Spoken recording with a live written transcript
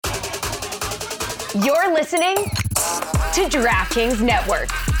You're listening to DraftKings Network.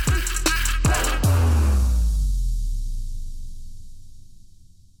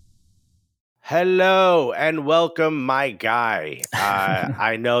 Hello and welcome, my guy.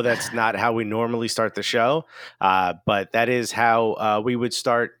 I know that's not how we normally start the show, but that is how we would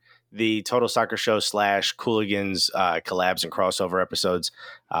start the Total Soccer Show / Cooligans collabs and crossover episodes.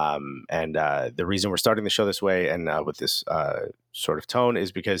 And the reason we're starting the show this way and with this sort of tone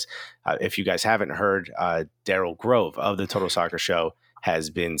is because if you guys haven't heard, Daryl Grove of the Total Soccer Show has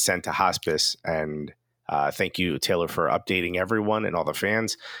been sent to hospice, and thank you, Taylor, for updating everyone and all the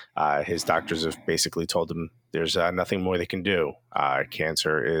fans. His doctors have basically told him there's nothing more they can do.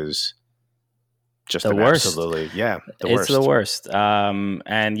 Cancer is just the worst. Absolutely, it's the worst.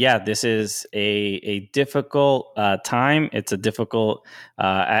 And yeah, this is a difficult time. It's a difficult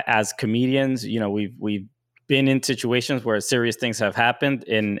as comedians. You know, we've been in situations where serious things have happened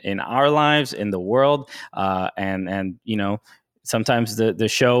in our lives, in the world, and you know, sometimes the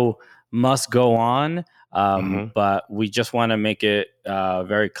show must go on. But we just want to make it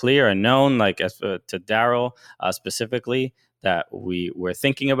very clear and known, like as to Daryl specifically, that we're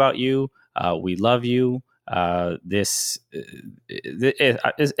thinking about you. We love you. It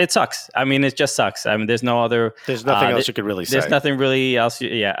sucks. I mean, it just sucks. I mean, there's nothing else you could really say. There's nothing really else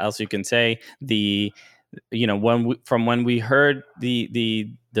you can say. When we heard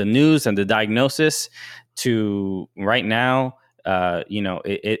the news and the diagnosis to right now,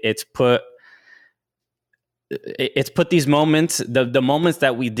 it's put these moments, the moments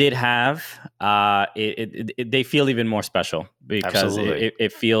that we did have, they feel even more special because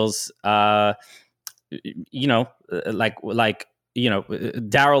it feels, Daryl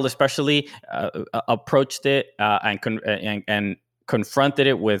especially approached it and confronted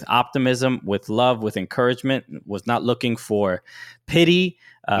it with optimism, with love, with encouragement. Was not looking for pity.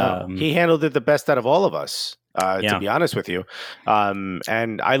 No, he handled it the best out of all of us. To be honest with you.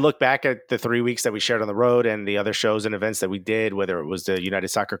 And I look back at the 3 weeks that we shared on the road and the other shows and events that we did, whether it was the United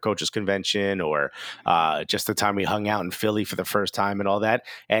Soccer Coaches Convention or just the time we hung out in Philly for the first time and all that.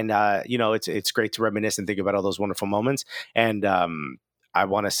 And, it's great to reminisce and think about all those wonderful moments. And I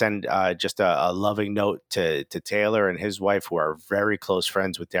want to send just a loving note to Taylor and his wife, who are very close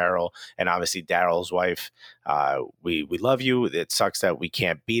friends with Daryl, and obviously Daryl's wife. We love you. It sucks that we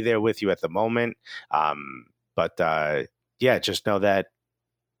can't be there with you at the moment. But just know that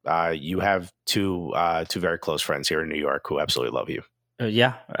you have two very close friends here in New York who absolutely love you.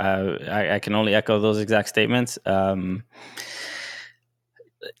 I can only echo those exact statements.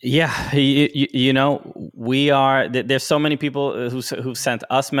 We are. There's so many people who've sent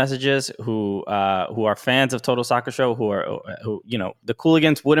us messages who are fans of Total Soccer Show. Who the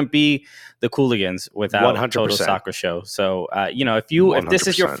Cooligans wouldn't be the Cooligans without 100%. Total Soccer Show. So if this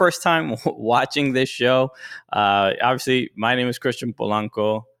is your first time watching this show, obviously my name is Christian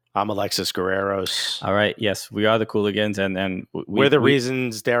Polanco. I'm Alexis Guerreros. All right. Yes, we are the Cooligans, and we're the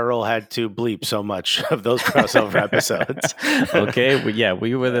reasons Daryl had to bleep so much of those crossover episodes. Okay.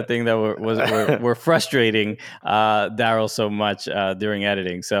 We were the thing that were frustrating Daryl so much during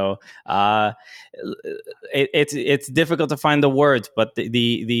editing. So it's difficult to find the words, but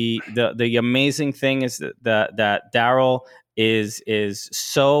the amazing thing is that Daryl is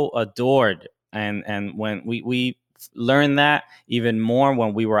so adored, and when we learned that even more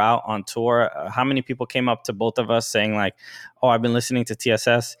when we were out on tour. How many people came up to both of us saying like, "Oh, I've been listening to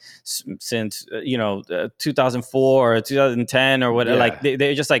TSS since 2004 or 2010 or whatever." Yeah. Like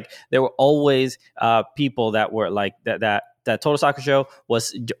they just like there were always people that were like that Total Soccer Show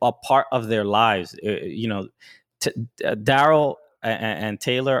was a part of their lives. Daryl and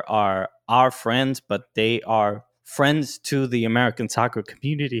Taylor are our friends, but they are friends to the American soccer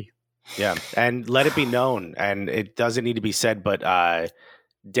community. Yeah, and let it be known, and it doesn't need to be said, but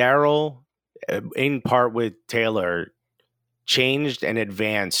Daryl, in part with Taylor, changed and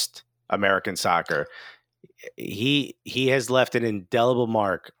advanced American soccer. He has left an indelible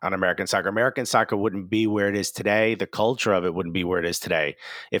mark on American soccer. American soccer wouldn't be where it is today. The culture of it wouldn't be where it is today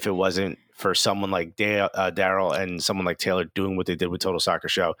if it wasn't for someone like Daryl and someone like Taylor doing what they did with Total Soccer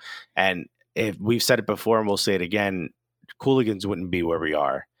Show. And if we've said it before and we'll say it again, Cooligans wouldn't be where we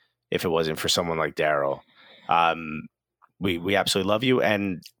are if it wasn't for someone like Daryl. We absolutely love you,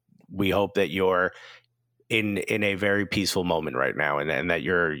 and we hope that you're in a very peaceful moment right now, and that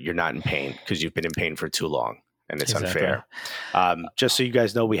you're not in pain, because you've been in pain for too long, and it's unfair. Just so you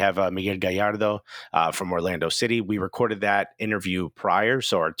guys know, we have Miguel Gallardo from Orlando City. We recorded that interview prior,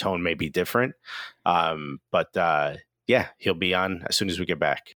 so our tone may be different. But he'll be on as soon as we get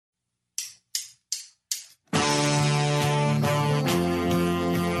back.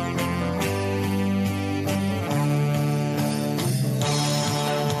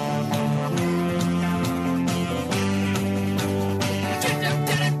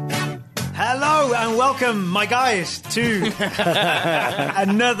 welcome, my guys, to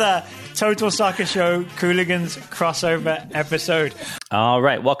another Total Soccer Show Cooligans crossover episode. All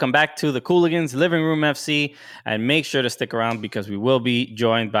right, welcome back to the Cooligans Living Room FC, and make sure to stick around because we will be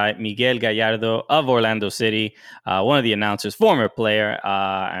joined by Miguel Gallardo of Orlando City, one of the announcers, former player,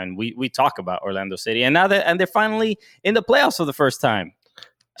 and we talk about Orlando City, and now they're finally in the playoffs for the first time.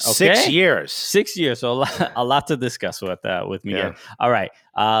 Okay? 6 years. 6 years, so a lot to discuss with Miguel. Yeah. All right,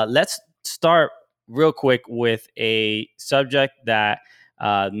 let's start real quick with a subject that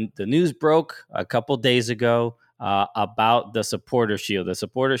the news broke a couple days ago about the Supporter Shield. The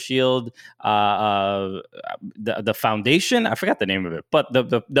Supporter Shield, the foundation, I forgot the name of it, but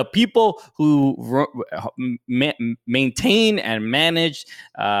the people who maintain and manage,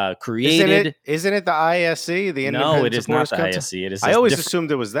 created. Isn't it the ISC? The No, it is not the ISC. It is. I always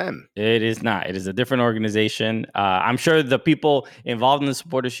assumed it was them. It is not. It is a different organization. I'm sure the people involved in the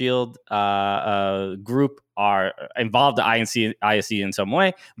Supporter Shield group are involved in ISC in some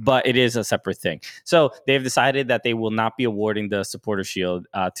way, but it is a separate thing. So they've decided that they will not be awarding the Supporter Shield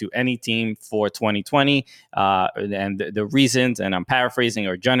to any team for 2020. And the reasons, and I'm paraphrasing,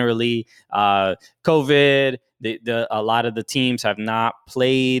 are generally COVID. A lot of the teams have not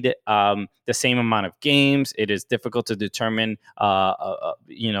played the same amount of games. It is difficult to determine,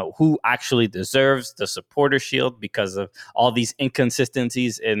 who actually deserves the Supporter Shield because of all these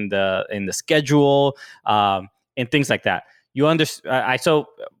inconsistencies in the schedule and things like that. You understand? So,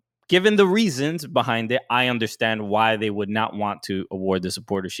 given the reasons behind it, I understand why they would not want to award the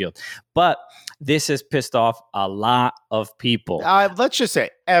Supporter Shield. But this has pissed off a lot of people. Let's just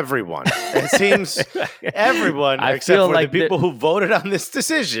say everyone. It seems everyone, except for the people who voted on this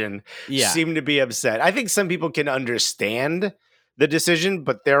decision, seem to be upset. I think some people can understand the decision,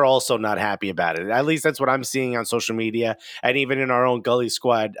 but they're also not happy about it. At least that's what I'm seeing on social media and even in our own Gully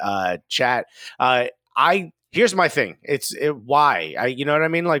Squad chat. Here's my thing. Why? You know what I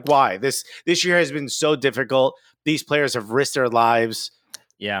mean? Like, why? This year has been so difficult. These players have risked their lives.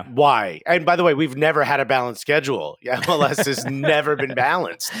 Yeah. Why? And by the way, we've never had a balanced schedule. MLS has never been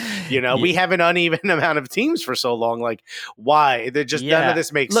balanced. We have an uneven amount of teams for so long. Like, why? None of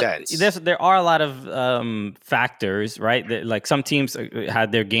this makes sense. There are a lot of factors, right? Like some teams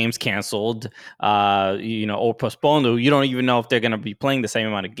had their games canceled, or postponed. You don't even know if they're going to be playing the same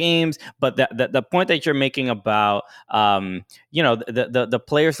amount of games. But the point that you're making about, the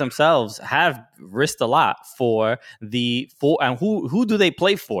players themselves have risked a lot and who do they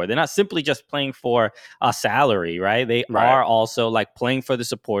play for? They're not simply just playing for a salary, right? They are also like playing for the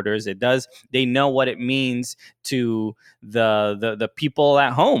supporters. They know what it means to the people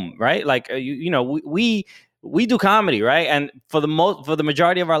at home, right? Like we do comedy, right? And for the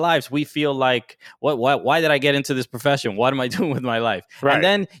majority of our lives, we feel like, why did I get into this profession? What am I doing with my life? Right. And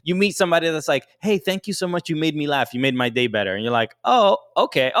then you meet somebody that's like, hey, thank you so much. You made me laugh. You made my day better. And you're like, oh,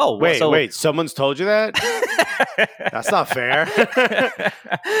 okay. Oh, wait, someone's told you that? That's not fair.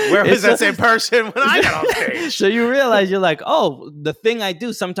 Where was that same person when I got on stage? So you realize you're like, oh, the thing I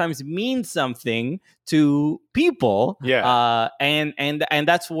do sometimes means something to people. Yeah. And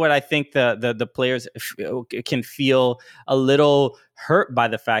that's what I think the players can feel a little hurt by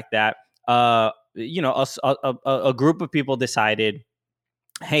the fact that a group of people decided,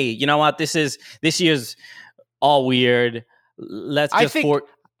 hey, you know what, this year's all weird. Let's just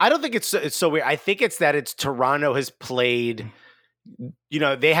I don't think it's so weird. I think it's that Toronto has played,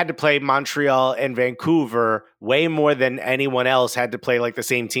 they had to play Montreal and Vancouver way more than anyone else had to play like the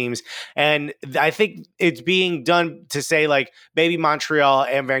same teams. And I think it's being done to say like maybe Montreal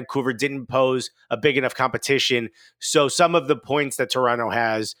and Vancouver didn't pose a big enough competition. So some of the points that Toronto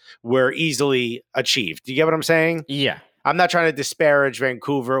has were easily achieved. Do you get what I'm saying? Yeah. I'm not trying to disparage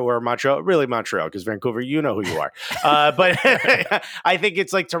Vancouver or Montreal, really Montreal, because Vancouver, you know who you are. But I think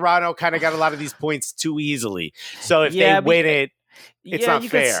it's like Toronto kind of got a lot of these points too easily. So if they win it, it's not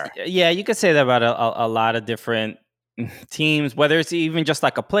fair. You could say that about a lot of different teams, whether it's even just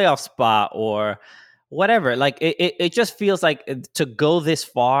like a playoff spot or whatever. Like it just feels like to go this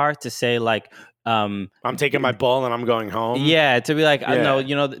far to say like, I'm taking my ball and I'm going home. Yeah, to be like, no,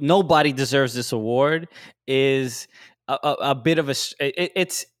 nobody deserves this award is a bit of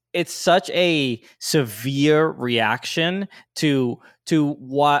it's such a severe reaction to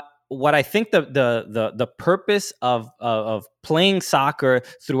what I think the purpose of playing soccer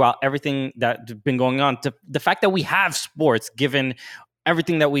throughout everything that's been going on, to the fact that we have sports, given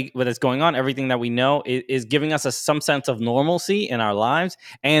everything that's going on, everything that we know is giving us some sense of normalcy in our lives,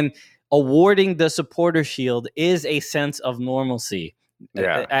 and awarding the Supporter Shield is a sense of normalcy.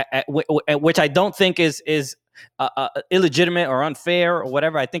 which I don't think is illegitimate or unfair or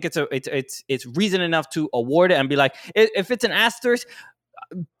whatever. I think it's reason enough to award it and be like, if it's an asterisk,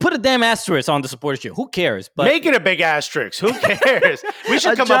 put a damn asterisk on the supporter shield. Who cares? But make it a big asterisk. Who cares? We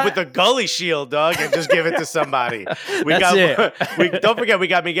should come up with a Gully shield, dog, and just give it to somebody. Don't forget, we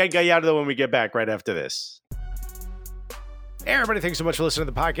got Miguel Gallardo when we get back right after this. Hey, everybody, thanks so much for listening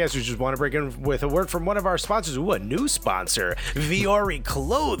to the podcast. We just want to break in with a word from one of our sponsors. Ooh, a new sponsor, Viore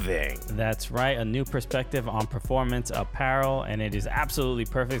Clothing. That's right, a new perspective on performance apparel, and it is absolutely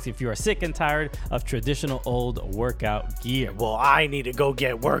perfect if you are sick and tired of traditional old workout gear. Well, I need to go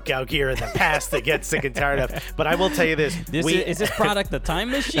get workout gear in the past to get sick and tired of, but I will tell you this. Is this product the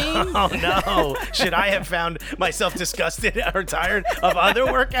time machine? Oh, no. Should I have found myself disgusted or tired of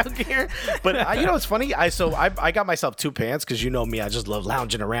other workout gear? But you know what's funny? I got myself 2 pants, because you know me, I just love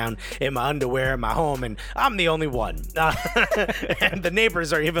lounging around in my underwear in my home, and I'm the only one. And the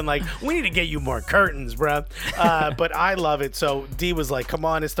neighbors are even like, we need to get you more curtains, bro. But I love it. So D was like, come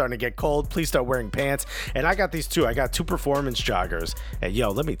on, it's starting to get cold. Please start wearing pants. And I got these 2. I got 2 performance joggers. And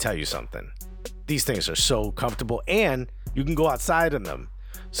yo, let me tell you something. These things are so comfortable, and you can go outside in them.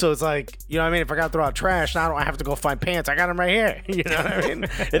 So it's like, you know what I mean? If I got to throw out trash, now I don't have to go find pants. I got them right here. You know what I mean?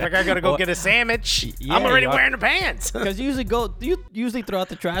 If I got to go get a sandwich, I'm already wearing the pants. Because you usually throw out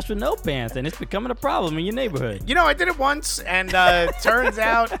the trash with no pants, and it's becoming a problem in your neighborhood. You know, I did it once, and turns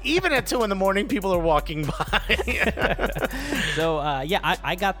out even at 2 a.m, people are walking by. So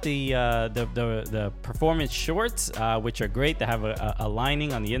I got the performance shorts, which are great. They have a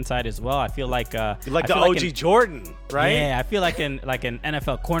lining on the inside as well. I feel like the OG Jordan, right? Yeah, I feel like an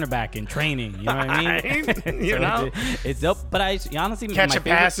NFL cornerback in training. You know what I mean? You know, it's dope. But I honestly catching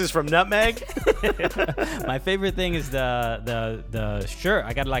passes from Nutmeg. My favorite thing is the shirt.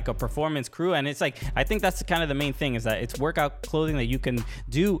 I got like a performance crew, and it's like, I think that's kind of the main thing, is that it's workout clothing that you can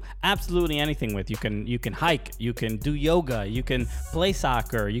do absolutely anything with. You can hike, you can do yoga, you can play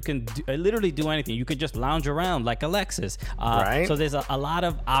soccer, you can literally do anything. You could just lounge around like Alexis. Right. So there's a lot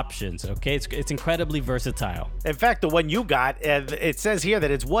of options. Okay, it's incredibly versatile. In fact, the one you got, it says here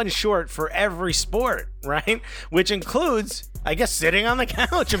that it's one short for every sport, right? Which includes, I guess, sitting on the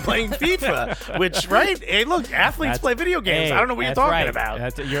couch and playing FIFA, which, right? Hey, look, athletes play video games. Hey, I don't know what you're talking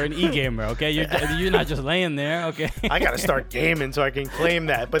about. You're an e-gamer, okay? You're not just laying there, okay? I got to start gaming so I can claim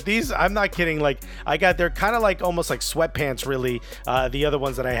that. But these, I'm not kidding. Like, they're kind of like almost like sweatpants, really. The other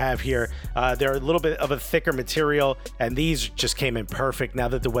ones that I have here, they're a little bit of a thicker material, and these just came in perfect now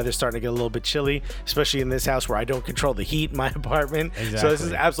that the weather's starting to get a little bit chilly, especially in this house where I don't control the heat in my apartment. Exactly. So this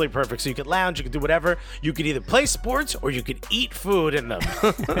is absolutely perfect. So you could lounge, you could do whatever. You could either play sports or you could eat food in them.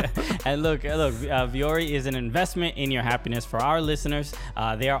 And look, Viore is an investment in your happiness. For our listeners,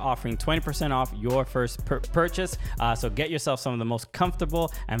 they are offering 20% off your first purchase. So get yourself some of the most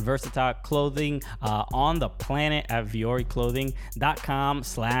comfortable and versatile clothing on the planet at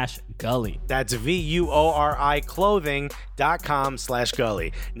VioreClothing.com/Gully. That's VUORI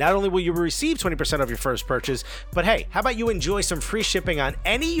clothing.com/Gully. Not only will you receive 20% off your first purchase, but hey, how about you enjoy some free shipping on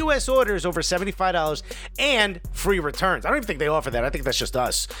any U.S. orders over $75 and free returns? I don't even think they offer that. I think that's just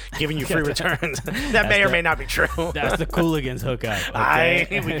us giving you free returns. That may or may not be true. That's the Cooligans hookup.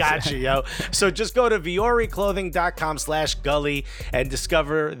 Okay? We got you, yo. So just go to VioreClothing.com/Gully and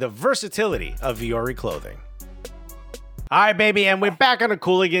discover the versatility of Viore Clothing. All right, baby, and we're back on the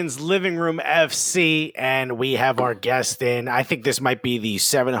Cooligans Living Room FC, and we have our guest in. I think this might be the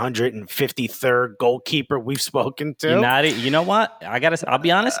 753rd goalkeeper we've spoken to. You know what? I'll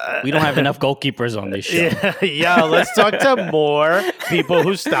be honest, we don't have enough goalkeepers on this show. Yeah, let's talk to more people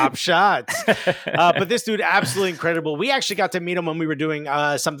who stop shots. But this dude, absolutely incredible. We actually got to meet him when we were doing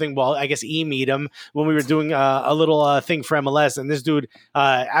something, well, I guess meet him, when we were doing a little thing for MLS, and this dude,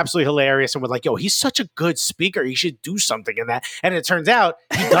 absolutely hilarious, and we're like, yo, he's such a good speaker. He should do something in that, and it turns out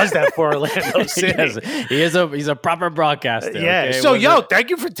he does that for Orlando City. He's a proper broadcaster. Yeah. Okay? So thank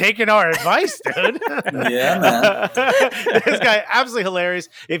you for taking our advice, dude. Yeah, man. This guy, absolutely hilarious.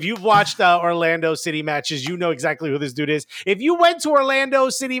 If you've watched Orlando City matches, you know exactly who this dude is. If you went to Orlando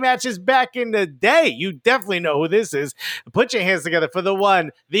City matches back in the day, you definitely know who this is. Put your hands together for the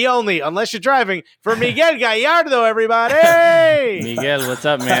one, the only, unless you're driving, for Miguel Gallardo, everybody. Miguel, what's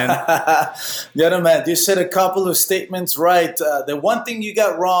up, man? Yeah, man. You said a couple of statements right. The one thing you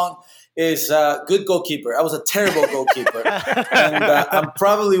got wrong is good goalkeeper. I was a terrible goalkeeper. And I'm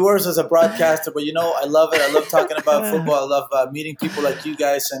probably worse as a broadcaster, but I love it. I love talking about football. I love meeting people like you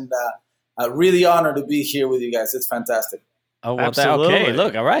guys, and really honored to be here with you guys. It's fantastic. Oh, well, Absolutely. okay.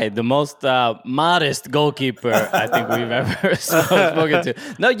 Look, all right. The most modest goalkeeper I think we've ever spoken to.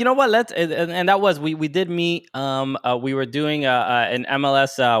 No, you know what? And that was we did meet. We were doing an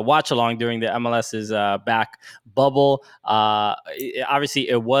MLS watch along during the MLS's back bubble. Obviously,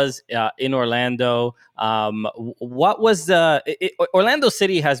 it was in Orlando. What was Orlando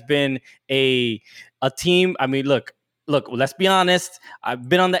City has been a team. I mean, look, let's be honest. I've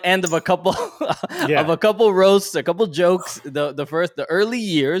been on the end of a couple of a couple roasts, a couple jokes. The early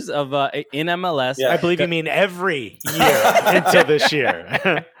years of in MLS. I believe you mean every year until this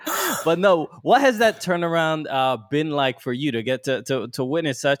year. But no, what has that turnaround been like for you to get to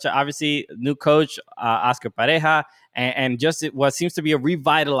witness such? Obviously, new coach Oscar Pareja, and just what seems to be a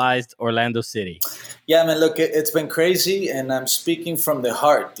revitalized Orlando City. Yeah, man, look, it's been crazy, and I'm speaking from the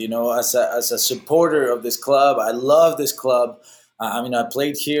heart, as a supporter of this club. I love this club. I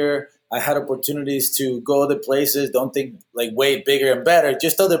played here. I had opportunities to go other places. Don't think like way bigger and better,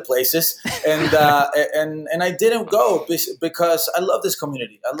 just other places. And and I didn't go because I love this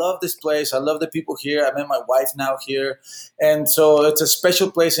community. I love this place. I love the people here. I met my wife now here. And so it's a special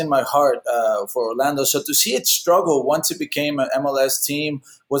place in my heart for Orlando. So to see it struggle once it became an MLS team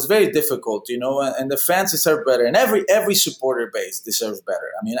was very difficult, and the fans deserve better. And every supporter base deserves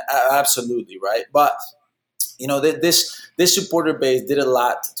better. I mean, absolutely, right? But this supporter base did a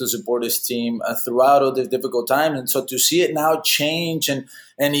lot to support this team throughout all the difficult times. And so to see it now change and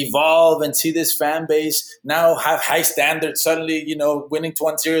evolve and see this fan base now have high standards suddenly, winning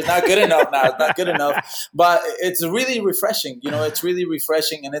 2-0 is not good enough now. It's not good enough. But it's really refreshing. It's really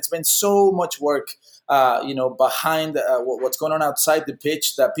refreshing. And it's been so much work, behind what's going on outside the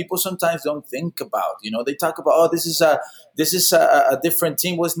pitch that people sometimes don't think about. They talk about, this is a different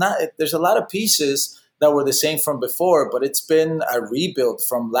team. Well, it's not. There's a lot of pieces that were the same from before, but it's been a rebuild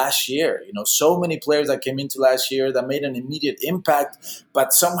from last year. So many players that came into last year that made an immediate impact,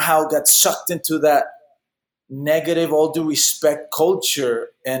 but somehow got sucked into that negative, all due respect culture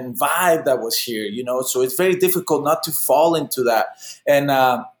and vibe that was here, So it's very difficult not to fall into that. And,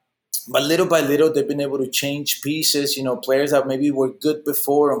 but little by little, they've been able to change pieces. Players that maybe were good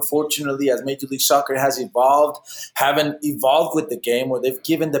before, unfortunately, as Major League Soccer has evolved, haven't evolved with the game, where they've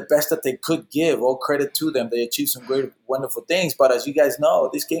given the best that they could give. All credit to them. They achieved some great, wonderful things. But as you guys know,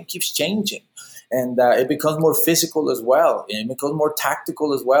 this game keeps changing. And it becomes more physical as well. And it becomes more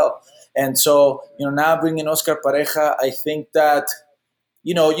tactical as well. And so, now bringing Oscar Pareja, I think that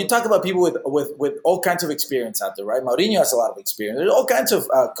you talk about people with all kinds of experience out there, right? Mourinho has a lot of experience. There's all kinds of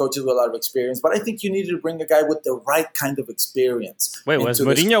coaches with a lot of experience, but I think you needed to bring a guy with the right kind of experience. Wait, was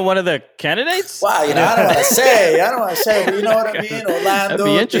Mourinho one of the candidates? Well, I don't want to say, but you know what I mean? Orlando, that'd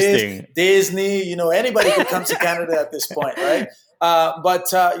be interesting. Disney, anybody becomes a candidate at this point, right?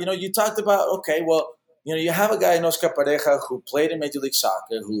 But you talked about, okay, well, you have a guy in Oscar Pareja who played in Major League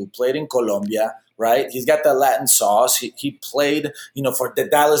Soccer, who played in Colombia, right? He's got that Latin sauce. He played, for the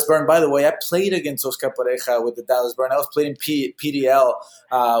Dallas Burn. By the way, I played against Oscar Pareja with the Dallas Burn. I was playing PDL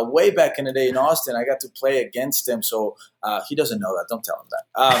way back in the day in Austin. I got to play against him, so he doesn't know that. Don't tell him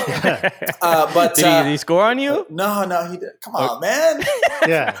that. But did he score on you? No, he didn't. Come on, man.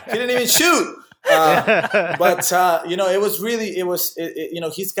 Yeah. He didn't even shoot. But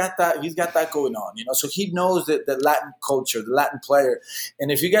he's got that going on, so he knows the Latin culture, the Latin player. And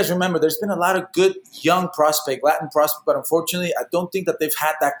if you guys remember, there's been a lot of good young Latin prospect, but unfortunately I don't think that they've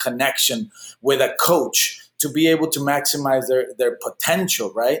had that connection with a coach to be able to maximize their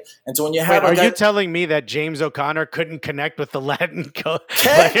potential, right? And so when you have are you telling me that James O'Connor couldn't connect with the Latin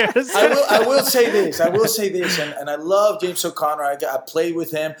players? I will say this, and I love James O'Connor. I played with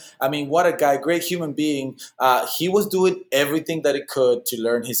him. I mean, what a guy, great human being. He was doing everything that he could to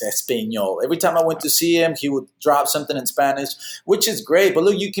learn his Espanol. Every time I went to see him, he would drop something in Spanish, which is great. But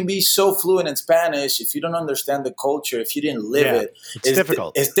look, you can be so fluent in Spanish if you don't understand the culture, if you didn't live it. It's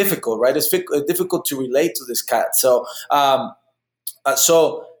difficult. It's difficult, right? It's difficult to relate to this cat. So,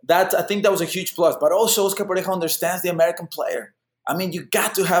 so that, I think that was a huge plus. But also, Oscar Pareja understands the American player. I mean, you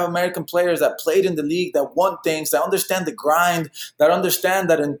got to have American players that played in the league, that won things, that understand the grind, that understand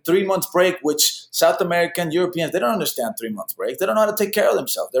that in 3 months break, which South American, Europeans, they don't understand 3 months break. They don't know how to take care of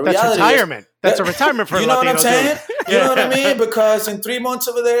themselves. That's retirement. That's a retirement for you know Latino what I'm saying? You know what I mean? Because in 3 months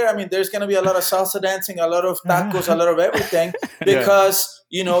over there, I mean, there's going to be a lot of salsa dancing, a lot of tacos, a lot of everything, because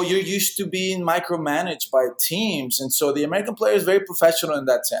you're used to being micromanaged by teams, and so the American player is very professional in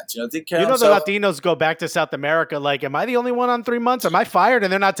that sense. Take care of the himself. Latinos go back to South America like, am I the only one on 3 months? Am I fired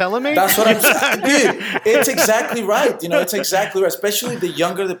and they're not telling me? That's what I'm saying, dude. It's exactly right. It's exactly right. Especially the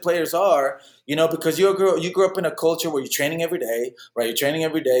younger the players are. Because you grew up in a culture where you're training every day, right? You're training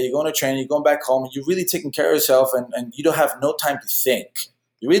every day. You're going to training. You're going back home. You're really taking care of yourself, and you don't have no time to think.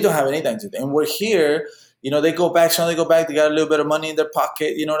 You really don't have anything to think. And we're here. They go back. So they go back. They got a little bit of money in their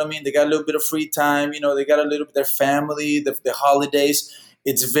pocket. You know what I mean? They got a little bit of free time. They got a little bit of their family, the holidays.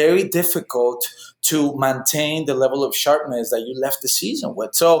 It's very difficult to maintain the level of sharpness that you left the season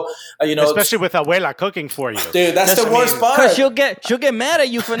with. So, especially with Abuela cooking for you, dude. That's the worst part. Because she'll get mad at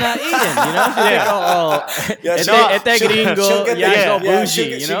you for not eating. Este gringo,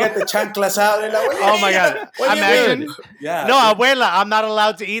 bougie. She'll get the chanclas out. And like, oh my God! Imagine. Yeah. No, Abuela, I'm not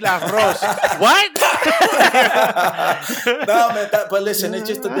allowed to eat arroz. What? No, man. But listen, it's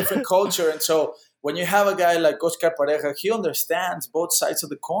just a different culture, and so. When you have a guy like Oscar Pareja, he understands both sides of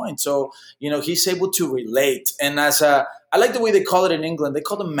the coin. So, he's able to relate. And I like the way they call it in England. They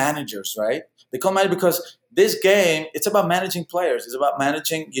call them managers, right? They call them because this game, it's about managing players. It's about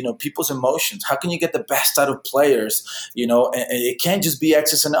managing, people's emotions. How can you get the best out of players? And it can't just be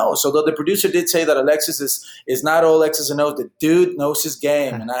X's and O's. Although the producer did say that Alexis is not all X's and O's. The dude knows his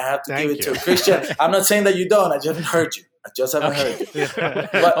game. And I have to give it to Christian. I'm not saying that you don't. I just haven't heard you.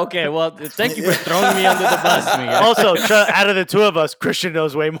 But, okay, well, thank you for throwing me under the bus, Miguel. Also, out of the two of us, Christian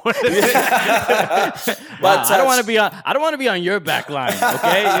knows way more than me. But I don't want to be on your back line,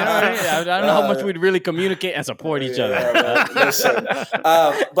 okay? You know what I mean? I don't know how much we'd really communicate and support each other. Listen.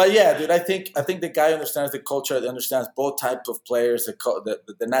 But yeah, dude, I think the guy understands the culture. He understands both types of players,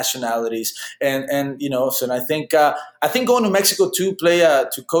 the nationalities, and so I think going to Mexico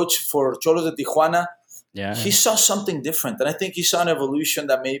to coach for Cholos de Tijuana. Yeah, he saw something different, and I think he saw an evolution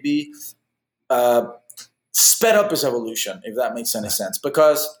that maybe sped up his evolution, if that makes any sense.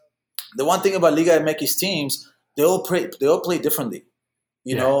 Because the one thing about Liga MX teams, they all play differently,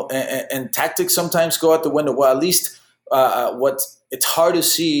 and tactics sometimes go out the window. Well, at least it's hard to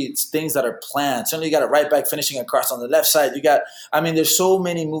see things that are planned. Certainly, you got a right back finishing across on the left side. There's so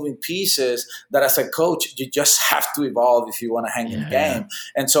many moving pieces that as a coach, you just have to evolve if you want to hang in the game.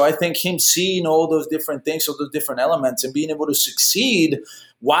 And so I think him seeing all those different things, all those different elements, and being able to succeed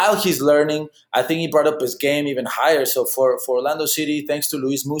while he's learning, I think he brought up his game even higher. So for Orlando City, thanks to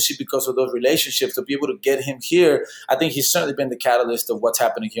Luis Musi, because of those relationships, to be able to get him here, I think he's certainly been the catalyst of what's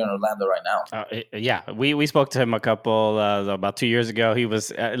happening here in Orlando right now. We spoke to him about 2 years ago. He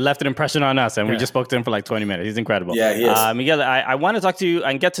was left an impression on us, and we just spoke to him for like 20 minutes. He's incredible. Yeah, he is. Miguel, I want to talk to you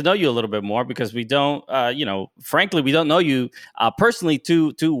and get to know you a little bit more, because we don't, frankly, we don't know you personally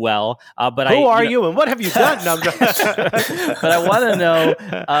too well. But who are you and what have you done? But I want to know.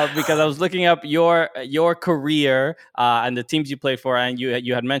 Because I was looking up your career and the teams you played for, and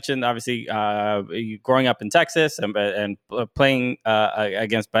you had mentioned obviously growing up in Texas and playing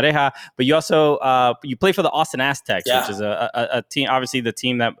against Pareja, but you also you played for the Austin Aztecs, which is a team, obviously the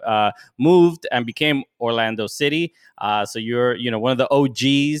team that moved and became Orlando City. So you're one of the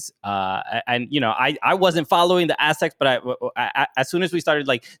OGs, and I wasn't following the Aztecs, but I as soon as we started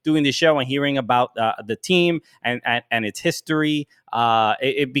like doing the show and hearing about the team and its history,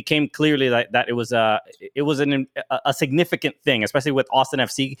 it became clearly that it was a significant thing, especially with Austin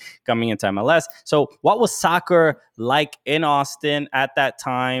FC coming into MLS. So what was soccer like in Austin at that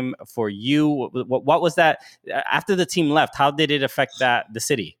time for you? What was that after the team left? How did it affect the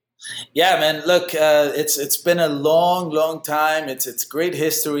city? Yeah, man. Look, it's been a long time. It's great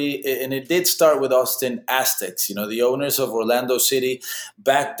history, and it did start with Austin Aztecs. The owners of Orlando City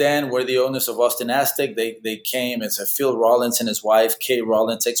back then were the owners of Austin Aztec. They came. It's Phil Rollins and his wife Kay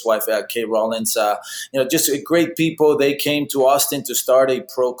Rollins, ex-wife Kay Rollins. Just great people. They came to Austin to start a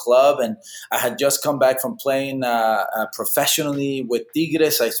pro club, and I had just come back from playing professionally with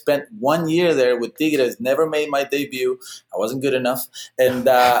Tigres. I spent 1 year there with Tigres. Never made my debut. I wasn't good enough, and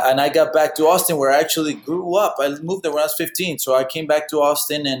I got back to Austin, where I actually grew up. I moved there when I was 15. So I came back to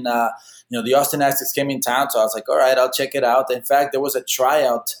Austin, and, the Austin Aztecs came in town. So I was like, all right, I'll check it out. In fact, there was a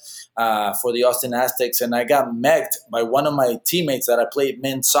tryout for the Austin Aztecs, and I got megged by one of my teammates that I played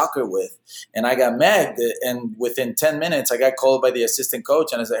men's soccer with. And I got megged, and within 10 minutes, I got called by the assistant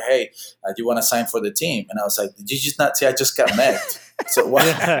coach, and I said, hey, do you want to sign for the team? And I was like, did you just not see I just got megged? So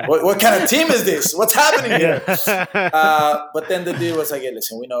what kind of team is this? What's happening here? But then the dude was like, hey,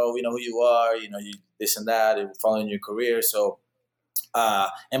 listen, we know who you are, you this and that, and following your career. So,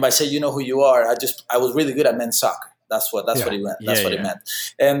 and by saying you know who you are, I was really good at men's soccer. what he meant. That's what he Yeah. meant.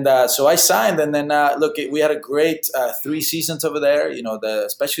 And so I signed, and then look, we had a great 3 seasons over there.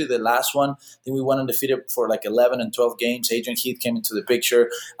 Especially the last one. I think we went undefeated for like 11 and 12 games. Adrian Heath came into the picture.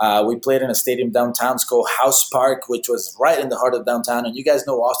 We played in a stadium downtown. It's called House Park, which was right in the heart of downtown. And you guys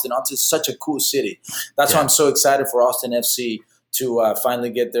know Austin. Austin is such a cool city. That's why I'm so excited for Austin FC to finally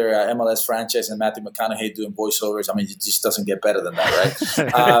get their MLS franchise and Matthew McConaughey doing voiceovers. I mean, it just doesn't get better than that,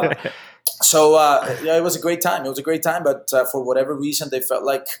 right? So it was a great time. It was a great time, but for whatever reason, they felt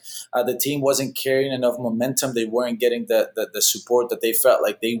like the team wasn't carrying enough momentum. They weren't getting the support that they felt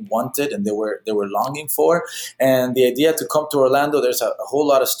like they wanted and they were longing for. And the idea to come to Orlando, there's a whole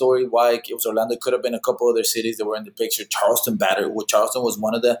lot of story why it was Orlando. It could have been a couple other cities that were in the picture. Charleston was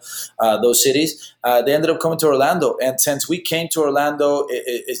one of those cities. They ended up coming to Orlando, and since we came to Orlando,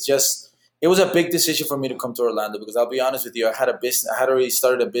 it's just. It was a big decision for me to come to Orlando because I'll be honest with you, I had already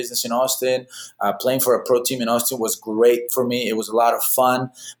started a business in Austin. Playing for a pro team in Austin was great for me. It was a lot of fun,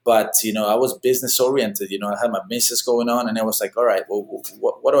 but I was business oriented. I had my business going on, and I was like, all right, well,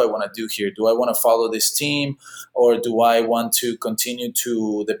 what do I want to do here? Do I want to follow this team, or do I want to continue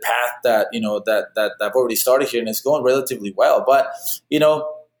to the path that that I've already started here, and it's going relatively well, but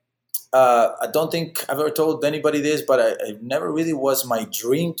I don't think I've ever told anybody this, but it never really was my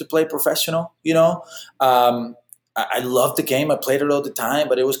dream to play professional. I loved the game. I played it all the time,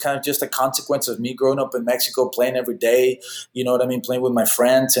 but it was kind of just a consequence of me growing up in Mexico, playing every day, you know what I mean, playing with my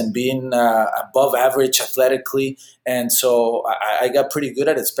friends and being above average athletically. And so I got pretty good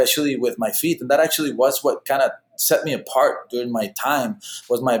at it, especially with my feet. And that actually was what kind of set me apart during my time,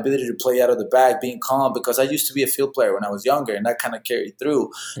 was my ability to play out of the bag, being calm, because I used to be a field player when I was younger, and that kind of carried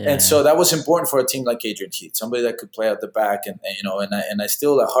through. Yeah. And so that was important for a team like Adrian Heath, somebody that could play out the back, and I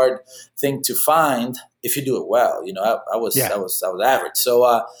still a hard thing to find if you do it well. I was average.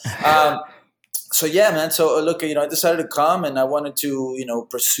 So yeah, man. So look, I decided to come, and I wanted to,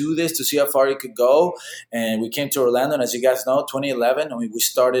 pursue this to see how far it could go. And we came to Orlando, and as you guys know, 2011, we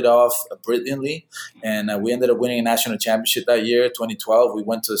started off brilliantly, and we ended up winning a national championship that year. 2012, we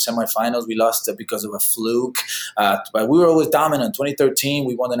went to the semifinals. We lost because of a fluke, but we were always dominant. 2013,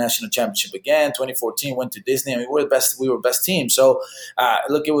 we won the national championship again. 2014, went to Disney, and we were the best. We were best team. So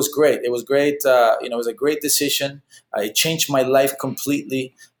look, it was great. It was great. It was a great decision. It changed my life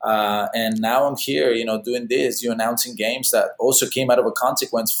completely. And now I'm here, doing this, announcing games that also came out of a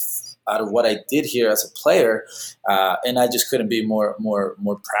consequence out of what I did here as a player. And I just couldn't be more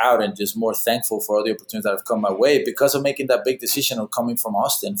proud and just more thankful for all the opportunities that have come my way because of making that big decision of coming from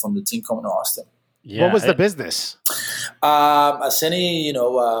Austin, from the team coming to Austin. Yeah, what was the business? As any,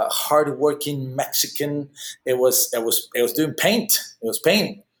 hardworking Mexican, it was doing paint. It was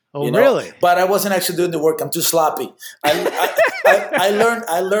paint. Oh, really? But I wasn't actually doing the work. I'm too sloppy. I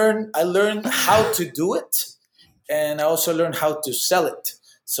learned how to do it, and I also learned how to sell it.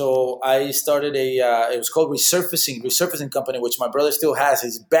 So I started it was called resurfacing company, which my brother still has.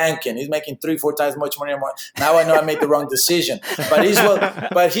 He's banking. He's making 3-4 times much money more. Now I know I made the wrong decision, but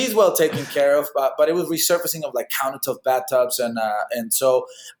he's well taken care of. But it was resurfacing of like countertop bathtubs, and so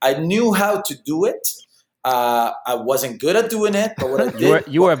I knew how to do it. I wasn't good at doing it, but what I did,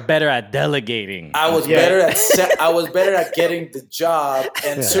 you were better at delegating. I was better at getting the job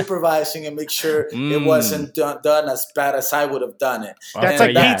and supervising and make sure it wasn't done as bad as I would have done it. That's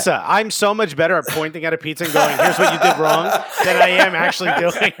like pizza. I'm so much better at pointing at a pizza and going, "Here's what you did wrong," than I am actually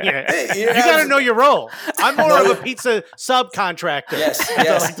doing it. Hey, you got to know your role. I'm more of a pizza subcontractor.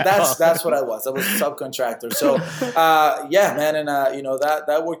 Yes, that's what I was. I was a subcontractor. So yeah, man, and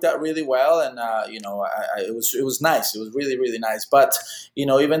that worked out really well, and it was nice. It was really, really nice. But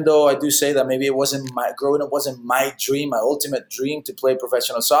even though I do say that maybe growing up wasn't my dream, my ultimate dream to play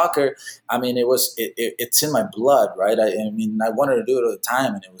professional soccer. I mean, it's in my blood, right? I wanted to do it all the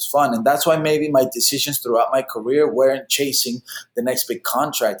time, and it was fun. And that's why maybe my decisions throughout my career weren't chasing the next big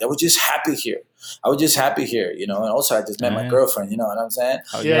contract. I was just happy here. And also I just met my girlfriend. You know what I'm saying?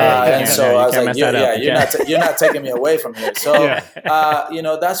 Oh, yeah. And so I was like, you're not taking me away from here. So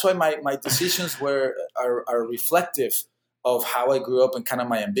that's why my decisions are reflective of how I grew up and kind of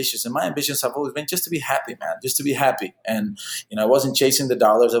my ambitions. And my ambitions have always been just to be happy, man, just to be happy. And, I wasn't chasing the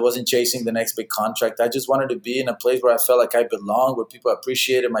dollars. I wasn't chasing the next big contract. I just wanted to be in a place where I felt like I belonged, where people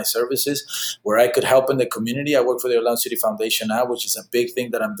appreciated my services, where I could help in the community. I work for the Orlando City Foundation now, which is a big thing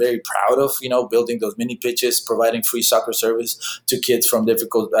that I'm very proud of, building those mini pitches, providing free soccer service to kids from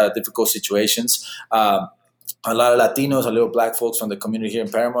difficult situations. a lot of Latinos, a lot of black folks from the community here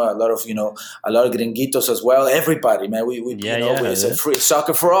in Panama, a lot of gringuitos as well. Everybody, man, it's a free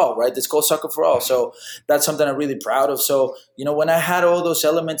soccer for all, right? It's called soccer for all. So that's something I'm really proud of. So, when I had all those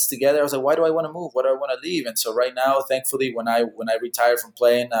elements together, I was like, why do I want to move? Why do I want to leave? And so right now, thankfully, when I retired from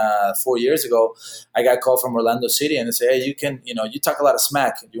playing 4 years ago, I got called from Orlando City and they say, hey, you talk a lot of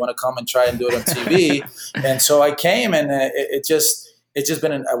smack. You want to come and try and do it on TV? And so I came, and it's just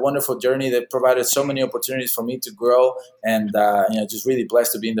been a wonderful journey that provided so many opportunities for me to grow, and just really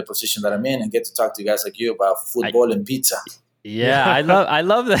blessed to be in the position that I'm in and get to talk to guys like you about football and pizza. Yeah, I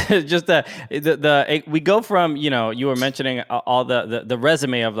love that. Just we go from, you were mentioning all the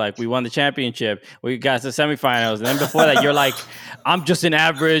resume of like, we won the championship, we got to the semifinals, and then before that you're like, I'm just an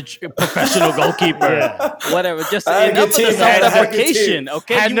average professional goalkeeper, whatever. Just enough of the self-deprecation.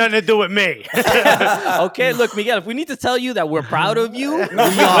 Okay, had nothing to do with me. Okay, look, Miguel, if we need to tell you that we're proud of you, we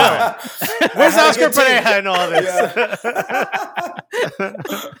are. Where's Oscar Pereira and all this?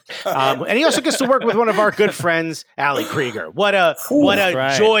 And he also gets to work with one of our good friends, Ali Krieger. What a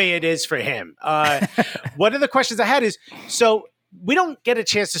joy it is for him. One of the questions I had is, so we don't get a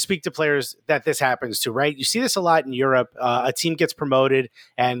chance to speak to players that this happens to, right? You see this a lot in Europe. A team gets promoted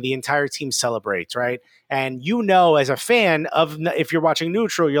and the entire team celebrates, right? And as a fan of, if you're watching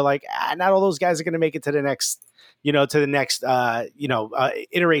neutral, you're like, not all those guys are going to make it to the next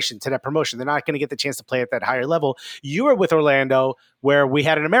iteration, to that promotion. They're not going to get the chance to play at that higher level. You were with Orlando, where we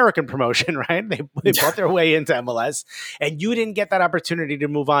had an American promotion, right? They bought their way into MLS, and you didn't get that opportunity to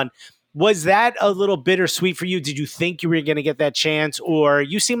move on. Was that a little bittersweet for you? Did you think you were going to get that chance, or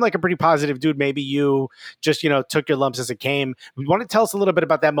you seem like a pretty positive dude? Maybe you just, took your lumps as it came. You want to tell us a little bit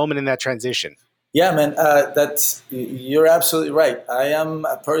about that moment in that transition? Yeah, man, you're absolutely right. I am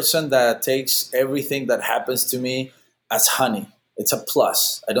a person that takes everything that happens to me as honey. It's a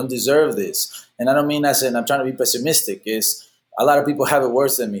plus. I don't deserve this. And I don't mean as in I'm trying to be pessimistic. It's a lot of people have it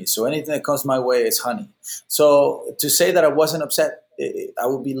worse than me. So anything that comes my way is honey. So to say that I wasn't upset, I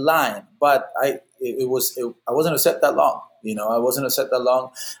would be lying. But I wasn't upset that long. I wasn't upset that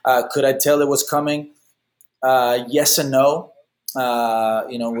long. Could I tell it was coming? Yes and no.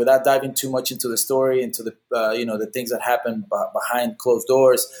 Without diving too much into the story, into the the things that happened behind closed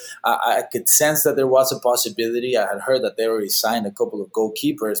doors, I could sense that there was a possibility. I had heard that they already signed a couple of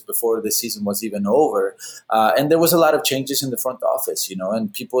goalkeepers before the season was even over, and there was a lot of changes in the front office,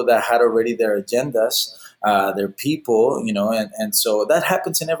 and people that had already their agendas, their people, and so that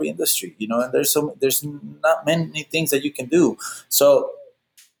happens in every industry, and there's not many things that you can do. So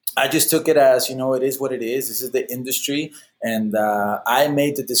I just took it as, it is what it is. This is the industry. And I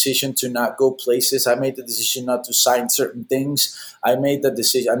made the decision to not go places. I made the decision not to sign certain things. I made those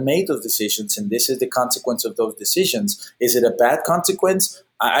decisions, and this is the consequence of those decisions. Is it a bad consequence?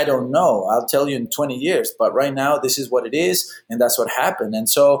 I don't know. I'll tell you in 20 years. But right now, this is what it is, and that's what happened. And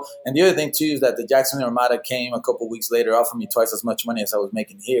the other thing, too, is that the Jacksonville Armada came a couple of weeks later, offered me twice as much money as I was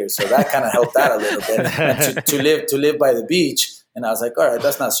making here. So that kind of helped out a little bit. And to live by the beach. And I was like, all right,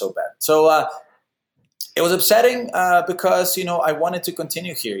 that's not so bad. So it was upsetting because, I wanted to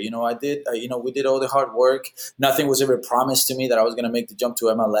continue here. I did, we did all the hard work. Nothing was ever promised to me that I was going to make the jump to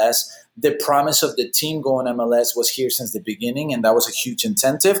MLS. The promise of the team going MLS was here since the beginning, and that was a huge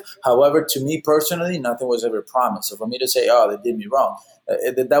incentive. However, to me personally, nothing was ever promised. So for me to say, oh, they did me wrong,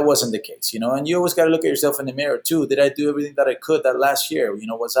 that wasn't the case, and you always got to look at yourself in the mirror too. Did I do everything that I could that last year?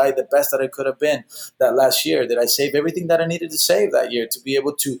 Was I the best that I could have been that last year? Did I save everything that I needed to save that year to be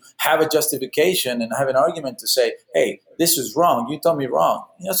able to have a justification and have an argument to say, hey, this was wrong. You told me wrong.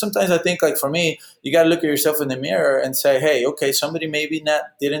 Sometimes I think, like, for me, you got to look at yourself in the mirror and say, hey, okay, somebody maybe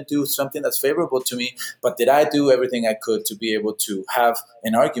didn't do something that's favorable to me, but did I do everything I could to be able to have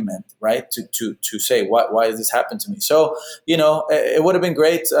an argument, right? To say, why has this happened to me? So, it would have been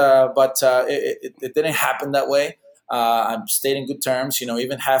great, but it didn't happen that way. I'm stayed in good terms.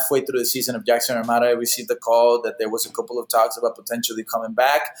 Even halfway through the season of Jackson Armada, I received a call that there was a couple of talks about potentially coming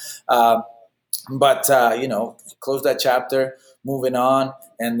back. But close that chapter, moving on.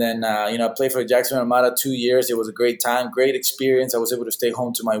 And then, I played for Jackson Armada 2 years. It was a great time, great experience. I was able to stay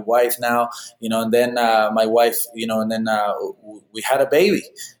home to my wife now, and then my wife, and then we had a baby.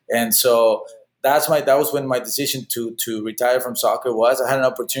 And so that was when my decision to retire from soccer was. I had an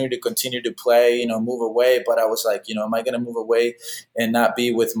opportunity to continue to play, move away. But I was like, am I going to move away and not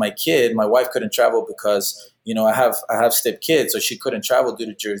be with my kid? My wife couldn't travel because, I have step kids, so she couldn't travel due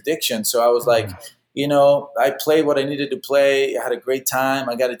to jurisdiction. So I was like, I played what I needed to play. I had a great time.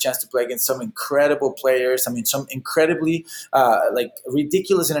 I got a chance to play against some incredible players. I mean, some incredibly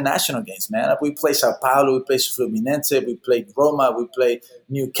ridiculous international games, man. We played Sao Paulo, we played Fluminense, we played Roma, we played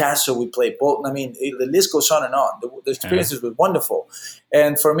Newcastle, we played Bolton. I mean, the list goes on and on. The experiences were wonderful.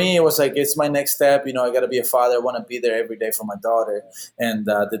 And for me, it was like, it's my next step. I got to be a father. I want to be there every day for my daughter. And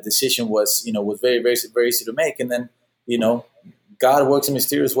the decision was very, very, very easy to make. And then, God works in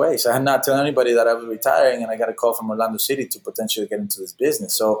mysterious ways. I had not told anybody that I was retiring, and I got a call from Orlando City to potentially get into this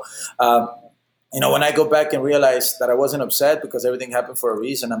business. So, when I go back and realize that I wasn't upset because everything happened for a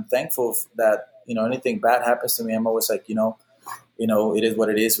reason, I'm thankful that, anything bad happens to me, I'm always like, it is what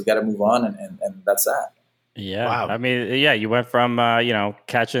it is. We got to move on, and that's that. Yeah. Wow. I mean, you went from,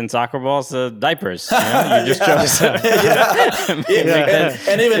 catching soccer balls to diapers. You just chose.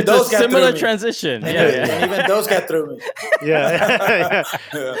 And even those got similar through transition. me. And even those got through me. Yeah.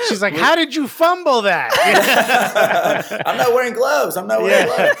 She's like, how did you fumble that? I'm not wearing gloves.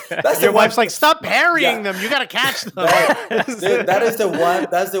 Gloves. That's Your wife's like, stop parrying them. You got to catch them. That is the one.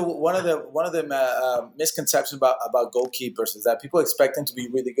 That's one of the misconceptions about goalkeepers is that people expect them to be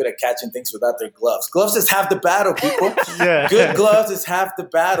really good at catching things without their gloves. Gloves is half the battle, people. Yeah. Good gloves is half the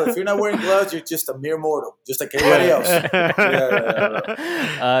battle. If you're not wearing gloves, you're just a mere mortal, just like everybody else.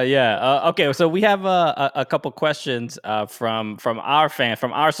 Okay, so we have a couple questions from our fans,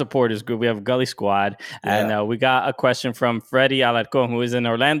 from our supporters group. We have Gully Squad, and we got a question from Freddie Alarcon, who is an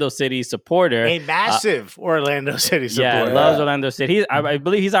Orlando City supporter. A massive Orlando City supporter. Yeah, loves Orlando City. I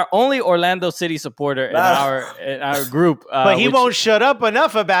believe he's our only Orlando City supporter in our group. But he won't shut up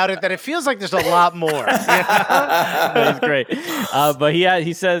enough about it that it feels like there's a lot more. He's great. But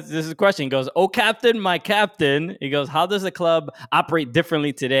he says, this is a question. He goes, "Oh, captain, my captain." He goes, "How does the club operate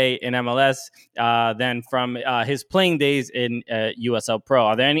differently today in MLS than from his playing days in USL Pro?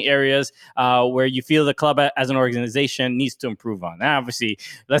 Are there any areas where you feel the club as an organization needs to improve on?" Now, obviously,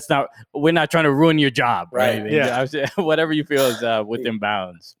 we're not trying to ruin your job, right? Yeah. Whatever you feel is within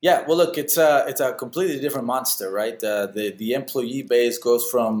bounds. Yeah. Well, look, it's a completely different monster, right? The employee base goes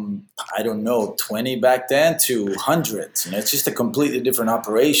from, I don't know, 20 back then to hundreds. It's just a completely different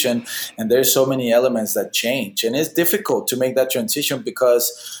operation, and there's so many elements that change, and it's difficult to make that transition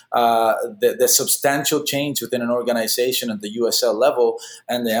because the substantial change within an organization at the USL level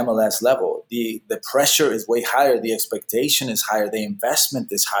and the MLS level, the pressure is way higher, the expectation is higher, the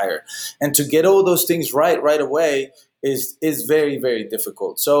investment is higher, and to get all those things right away is very, very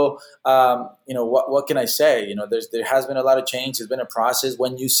difficult. So, what can I say? There has been a lot of change. There's been a process.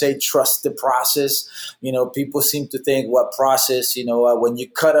 When you say trust the process, people seem to think, what process? When you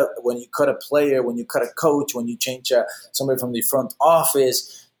cut a player, when you cut a coach, when you change somebody from the front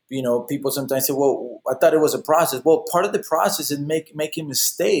office, people sometimes say, well, I thought it was a process. Well, part of the process is making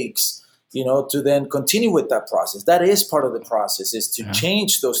mistakes, to then continue with that process. That is part of the process, is to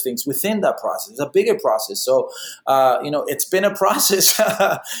change those things within that process. It's a bigger process. So, it's been a process.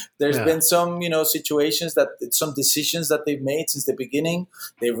 There's been some, situations some decisions that they've made since the beginning.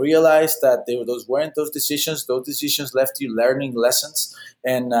 They realized that those weren't those decisions. Those decisions left you learning lessons.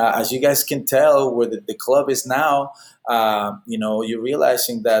 And as you guys can tell, where the club is now, you're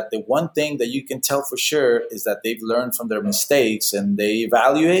realizing that the one thing that you can tell for sure is that they've learned from their mistakes, and they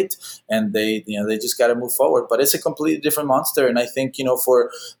evaluate, and they just got to move forward. But it's a completely different monster. And I think,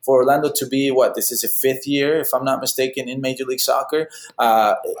 for Orlando to be this is a fifth year, if I'm not mistaken, in Major League Soccer.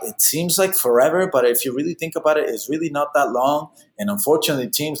 It seems like forever, but if you really think about it, it's really not that long. And unfortunately,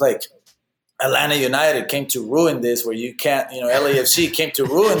 teams like Atlanta United came to ruin this, where you can't, LAFC came to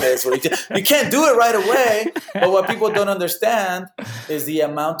ruin this, where you can't do it right away. But what people don't understand is the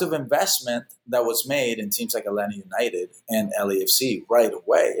amount of investment that was made in teams like Atlanta United and LAFC right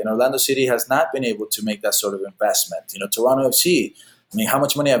away. And Orlando City has not been able to make that sort of investment. Toronto FC, I mean, how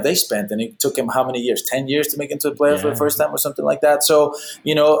much money have they spent? And it took them how many years? 10 years to make it into the playoffs for the first time or something like that. So,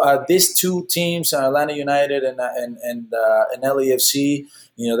 these two teams, Atlanta United and LAFC,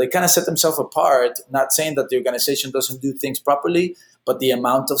 they kind of set themselves apart, not saying that the organization doesn't do things properly, but the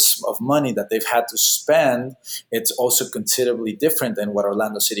amount of money that they've had to spend, it's also considerably different than what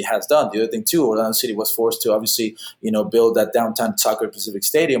Orlando City has done. The other thing too, Orlando City was forced to obviously, build that downtown Soccer Pacific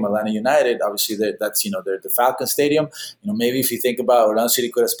Stadium. Atlanta United, obviously that's they're the Falcon Stadium. Maybe if you think about Orlando City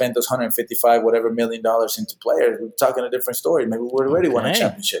could have spent those $155 million into players, we're talking a different story. Maybe we would already won a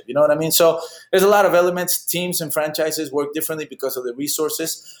championship. You know what I mean? So there's a lot of elements. Teams and franchises work differently because of the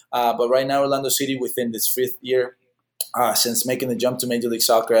resources. But right now, Orlando City within this fifth year since making the jump to Major League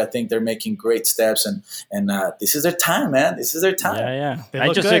Soccer. I think they're making great steps, and this is their time, man. This is their time. Yeah. They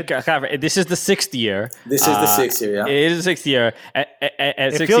look good. This is the 6th year. This is the 6th year. Yeah, it is the 6th year.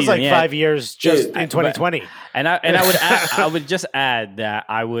 It feels like 5 years just in 2020. And I would just add that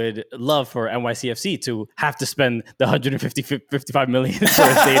I would love for NYCFC to have to spend the 55 million for a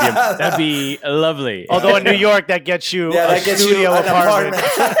stadium. That'd be lovely. Although in New York, that gets you a studio apartment.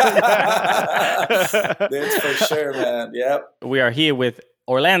 That's for sure, man. Yep. We are here with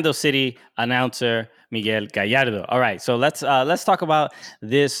Orlando City announcer Miguel Gallardo. All right, so let's talk about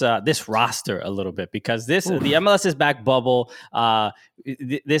this roster a little bit, because the MLS is back bubble.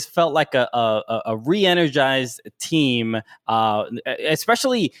 This felt like a re-energized team.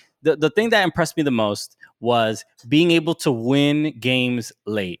 Especially the thing that impressed me the most was being able to win games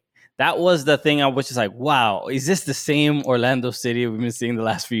late. That was the thing I was just like, wow, is this the same Orlando City we've been seeing the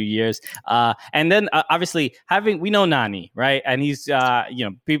last few years? And then obviously we know Nani, right? And he's,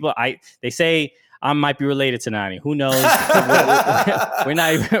 they say I might be related to Nani. Who knows? We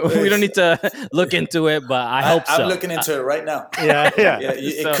don't need to look into it, but I hope so. I'm looking into it right now. Yeah.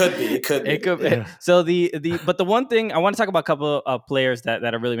 It could be. Yeah. So but the one thing I want to talk about a couple of players that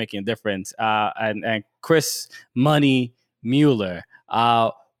are really making a difference, and Chris Money Mueller.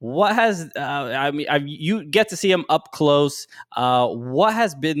 What has you get to see him up close? What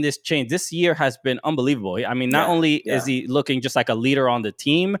has been this change? This year has been unbelievable. I mean, not only is he looking just like a leader on the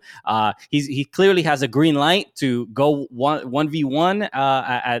team, he clearly has a green light to go 1v1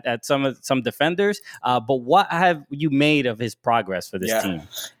 at some defenders. But what have you made of his progress for this team?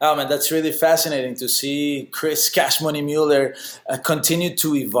 Oh man, that's really fascinating to see Chris Cash Money Mueller continue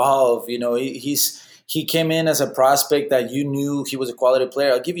to evolve. You know, he came in as a prospect that you knew he was a quality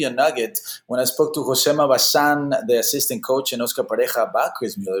player. I'll give you a nugget. When I spoke to Josema Bazan, the assistant coach, and Oscar Pareja about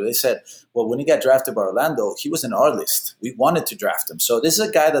Chris Mueller, they said, well, when he got drafted by Orlando, he was in our list. We wanted to draft him. So this is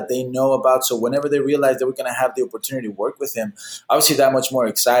a guy that they know about. So whenever they realized they were going to have the opportunity to work with him, obviously that much more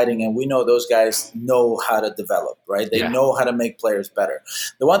exciting. And we know those guys know how to develop, right? They know how to make players better.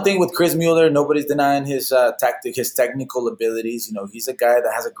 The one thing with Chris Mueller, nobody's denying his his technical abilities. You know, he's a guy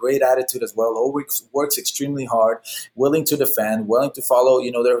that has a great attitude as well. Always works extremely hard, willing to defend, willing to follow,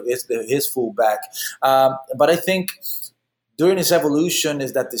 his fullback. But I think during his evolution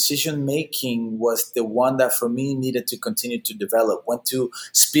is that decision-making was the one that for me needed to continue to develop, when to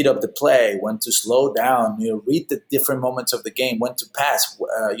speed up the play, when to slow down, read the different moments of the game, when to pass,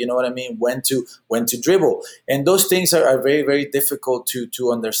 when to dribble. And those things are very, very difficult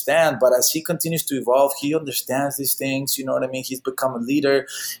to understand. But as he continues to evolve, he understands these things, He's become a leader.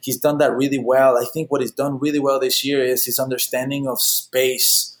 He's done that really well. I think what he's done really well this year is his understanding of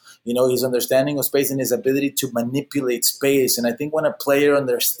space. His understanding of space and his ability to manipulate space. And I think when a player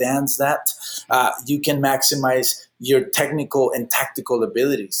understands that, you can maximize your technical and tactical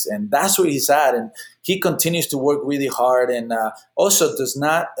abilities. And that's where he's at. And he continues to work really hard. And also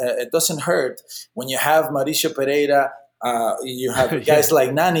it doesn't hurt when you have Mauricio Pereira, you have guys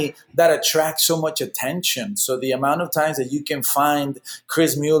like Nani that attract so much attention. So the amount of times that you can find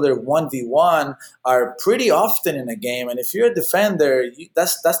Chris Mueller 1v1 are pretty often in a game. And if you're a defender,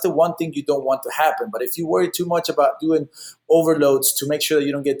 that's the one thing you don't want to happen. But if you worry too much about doing overloads to make sure that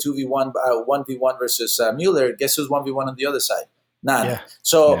you don't get 1v1 versus Mueller, guess who's 1v1 on the other side? None. Yeah.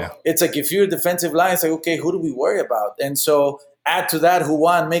 So it's like if you're a defensive line, it's like, okay, who do we worry about? And so add to that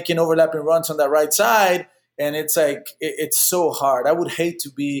Juan making overlapping runs on that right side. And it's like, it's so hard. I would hate to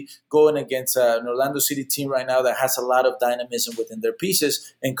be going against an Orlando City team right now that has a lot of dynamism within their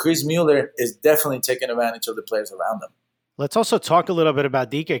pieces. And Chris Mueller is definitely taking advantage of the players around them. Let's also talk a little bit about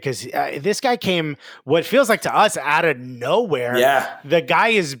Dike, because this guy came, what feels like to us, out of nowhere. Yeah. The guy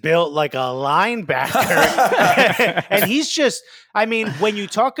is built like a linebacker. And he's just, when you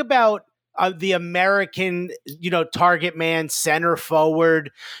talk about the American, target man, center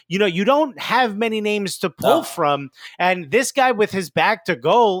forward, you don't have many names to pull from. And this guy with his back to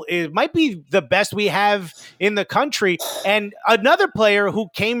goal, it might be the best we have in the country. And another player who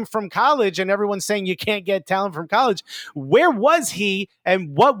came from college, and everyone's saying you can't get talent from college. Where was he,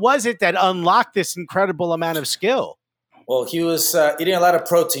 and what was it that unlocked this incredible amount of skill? Well, he was eating a lot of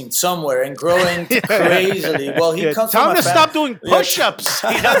protein somewhere and growing crazily. Well, he comes Tell from him to stop doing push-ups.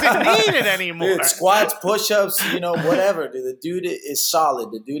 He doesn't need it anymore. Dude, squats, push-ups, whatever. Dude, the dude is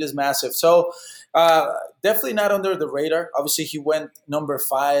solid. The dude is massive. So definitely not under the radar. Obviously, he went number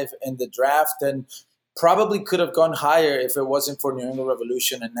 5 in the draft. And Probably could have gone higher if it wasn't for New England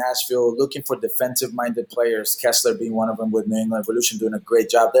Revolution and Nashville looking for defensive-minded players. Kessler being one of them with New England Revolution, doing a great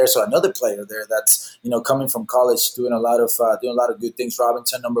job there. So another player there that's coming from college, doing a lot of good things.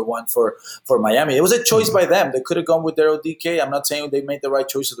 Robinson, number one for Miami. It was a choice by them. They could have gone with Daryl DK. I'm not saying they made the right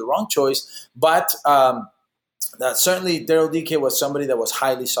choice or the wrong choice, but that certainly Daryl DK was somebody that was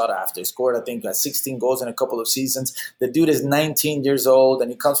highly sought after. He scored, I think, 16 goals in a couple of seasons. The dude is 19 years old,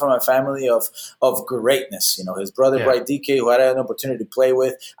 and he comes from a family of greatness. His brother, Bright DK, who I had an opportunity to play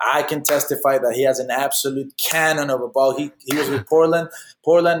with, I can testify that he has an absolute cannon of a ball. He was with Portland.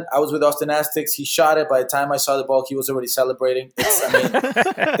 I was with Austin Aztecs. He shot it. By the time I saw the ball, he was already celebrating.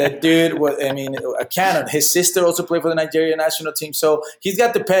 That dude was, a cannon. His sister also played for the Nigerian national team, so he's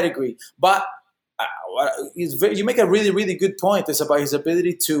got the pedigree. But you make a really, really good point. It's about his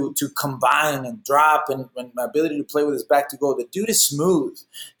ability to combine and drop and ability to play with his back to goal. The dude is smooth.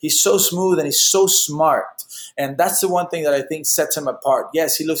 He's so smooth and he's so smart. And that's the one thing that I think sets him apart.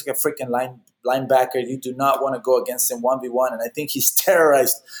 Yes, he looks like a freaking linebacker. You do not want to go against him 1v1. And I think he's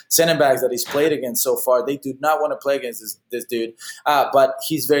terrorized center backs that he's played against so far. They do not want to play against this dude. But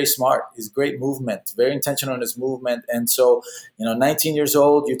he's very smart. He's great movement, very intentional in his movement. And so, 19 years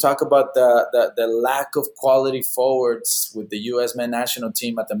old, you talk about the lack of quality forwards with the U.S. men's national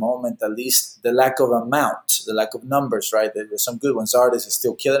team at the moment, at least the lack of amount, the lack of numbers, right? There's some good ones. Zardes is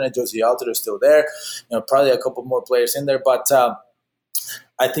still killing it. Josie Alter is still there. Probably a couple more players in there. But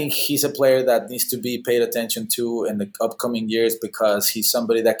I think he's a player that needs to be paid attention to in the upcoming years because he's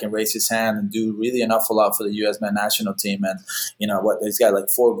somebody that can raise his hand and do really an awful lot for the U.S. men's national team. And, he's got like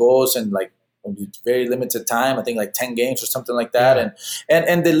 4 goals and like very limited time, I think like 10 games or something like that. Yeah.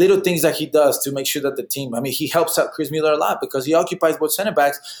 And the little things that he does to make sure that the team, he helps out Chris Mueller a lot because he occupies both center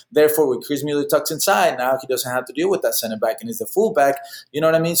backs. Therefore, with Chris Mueller tucked inside, now he doesn't have to deal with that center back and he's the fullback. You know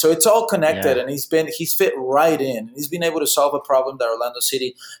what I mean? So it's all connected and he's fit right in. And he's been able to solve a problem that Orlando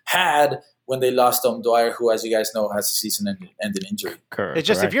City had when they lost Dwyer, who, as you guys know, has a season-ending injury. Correct. It's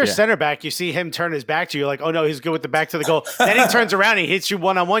just if you're a center back, you see him turn his back to you, like, oh no, he's good with the back to the goal. Then he turns around, he hits you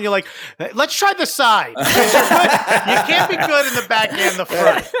one-on-one. You're like, let's try the side. You can't be good in the back and the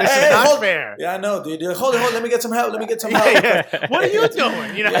front. This is not fair. Yeah, I know, dude. Hold on. Let me get some help. Yeah. What are you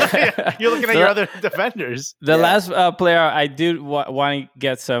doing? You're looking at your other defenders. The last player I do want to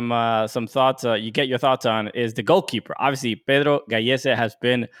get some thoughts. You get your thoughts on is the goalkeeper. Obviously, Pedro Gallese has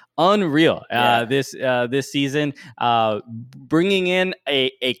been unreal this season, bringing in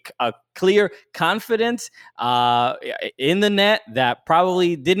a clear confidence in the net that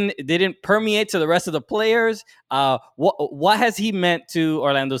probably didn't permeate to the rest of the players. What has he meant to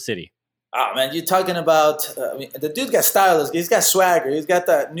Orlando City? Oh, man, you're talking about the dude got style. He's got swagger. He's got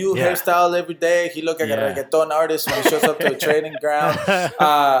that new hairstyle every day. He looks like a reggaeton artist when he shows up to a training ground.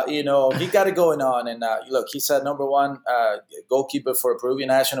 He got it going on. And look, he's a number one goalkeeper for a Peruvian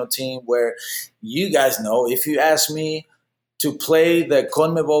national team where you guys know, if you ask me to play the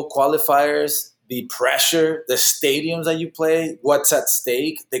CONMEBOL qualifiers, the pressure, the stadiums that you play, what's at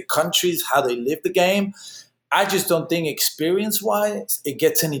stake, the countries, how they live the game, I just don't think experience-wise it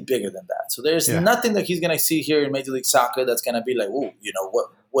gets any bigger than that. So there's nothing that he's going to see here in Major League Soccer that's going to be like, oh,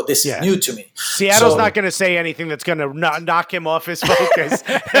 what this is new to me. Seattle's not going to say anything that's going to knock him off his focus.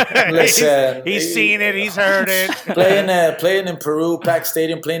 Listen, he's seen it. He's heard it. Playing in Peru, packed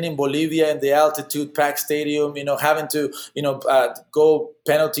stadium, playing in Bolivia in the altitude, packed stadium, having to, go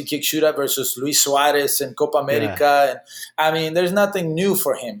penalty kick shootout versus Luis Suarez in Copa America. And there's nothing new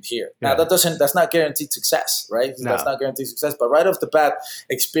for him here. Now that's not guaranteed success, right? No. That's not guaranteed success. But right off the bat,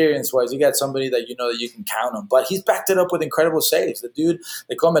 experience-wise, you got somebody that that you can count on. But he's backed it up with incredible saves. The dude,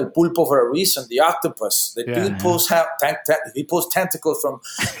 they call him El Pulpo for a reason, the octopus. The dude pulls tentacles from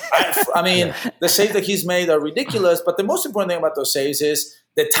the saves that he's made are ridiculous, but the most important thing about those saves is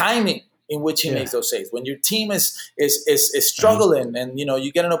the timing in which he makes those saves. When your team is struggling and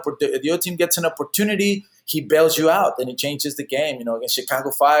you get an opportunity, your team gets an opportunity, he bails you out and he changes the game. Against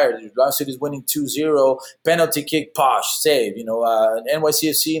Chicago Fire, Orlando City's winning 2-0, penalty kick, posh, save.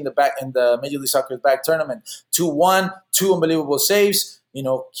 NYCFC in the Major League Soccer's back tournament, 2-1, 2 unbelievable saves.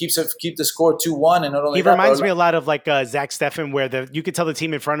 Keep the score 2-1, and not only he reminds me a lot of like Zach Steffen, where you could tell the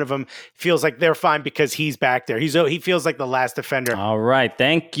team in front of him feels like they're fine because he's back there. He feels like the last defender. All right,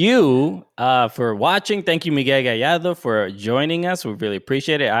 thank you for watching. Thank you, Miguel Gallardo, for joining us. We really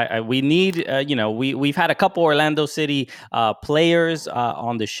appreciate it. We need we've had a couple Orlando City players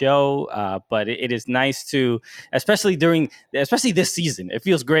on the show, but it is nice to, especially this season. It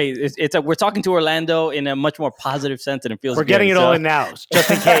feels great. We're talking to Orlando in a much more positive sense, and it feels we're getting it all in now. times,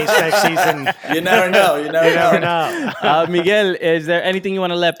 just in case next season. You never know. You never know. Miguel, is there anything you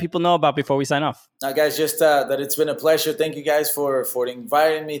want to let people know about before we sign off? Guys, just that it's been a pleasure. Thank you guys for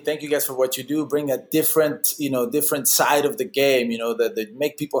inviting me. Thank you guys for what you do. Bring a different side of the game, that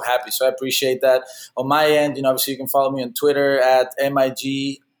make people happy. So I appreciate that. On my end, obviously you can follow me on Twitter at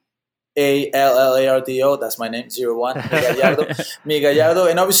MIGALLARDO. That's my name, 01, Miguel Gallardo.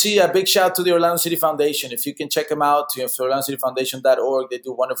 And obviously a big shout out to the Orlando City Foundation. If you can check them out, OrlandoCityFoundation.org. They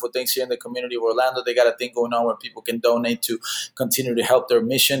do wonderful things here in the community of Orlando. They got a thing going on where people can donate to continue to help their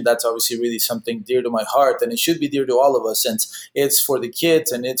mission. That's obviously really something dear to my heart, and it should be dear to all of us, since it's for the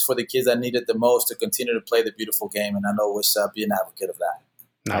kids, and it's for the kids that need it the most to continue to play the beautiful game. And I'll always be an advocate of that.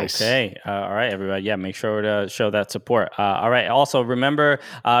 Nice. Okay. All right, everybody. Yeah, make sure to show that support. All right. Also, remember,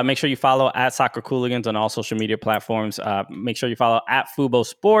 make sure you follow at Soccer Cooligans on all social media platforms. Make sure you follow at Fubo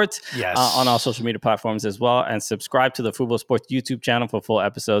Sports on all social media platforms as well. And subscribe to the Fubo Sports YouTube channel for full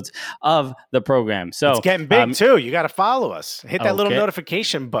episodes of the program. So it's getting big, too. You got to follow us. Hit that little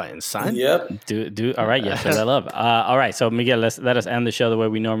notification button, son. Yep. Do. All right. Yeah, show that love. All right. So, Miguel, let us end the show the way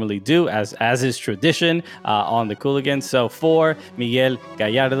we normally do, as is tradition on the Cooligans. So, for Miguel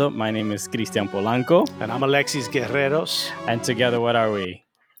Gallardo, my name is Cristian Polanco. And I'm Alexis Guerreros. And together, what are we?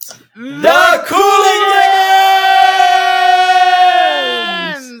 The Cooligans!